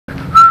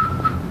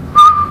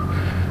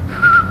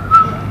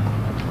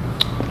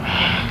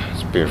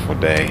beautiful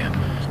day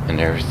and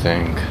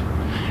everything,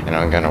 and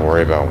I'm gonna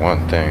worry about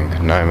one thing,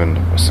 not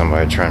even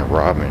somebody trying to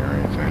rob me or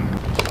anything.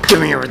 Give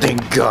me everything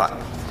you got.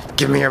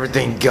 Give me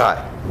everything you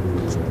got.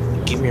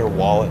 Give me your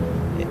wallet,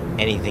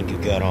 anything you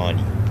got on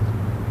you.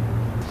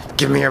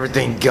 Give me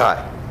everything you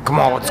got. Come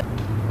on, let's.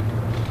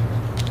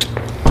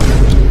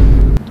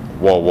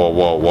 Whoa, whoa,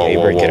 whoa, whoa, Hey,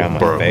 whoa, get whoa, out my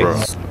bro, bro.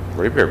 face.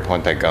 Bro, you better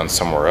point that gun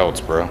somewhere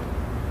else, bro.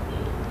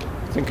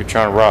 Think you're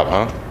trying to rob,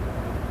 huh?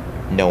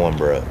 No one,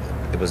 bro.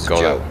 It was a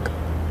joke.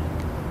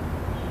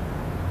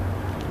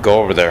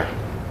 Go over there.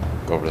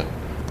 Go over there.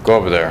 Go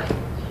over there.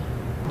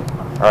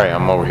 Alright,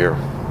 I'm over here.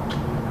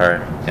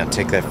 Alright. Now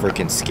take that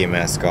freaking ski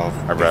mask off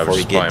I before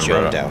you get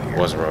jumped out I here.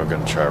 wasn't really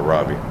gonna try to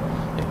rob you.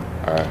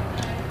 Alright.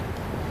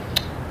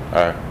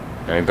 Alright.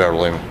 And you better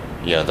leave me.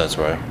 Yeah, that's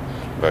right.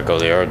 You better go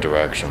the other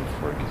direction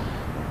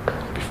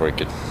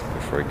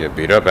before you get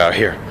beat up out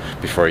here.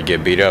 Before you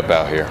get beat up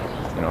out here.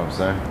 You know what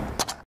I'm saying?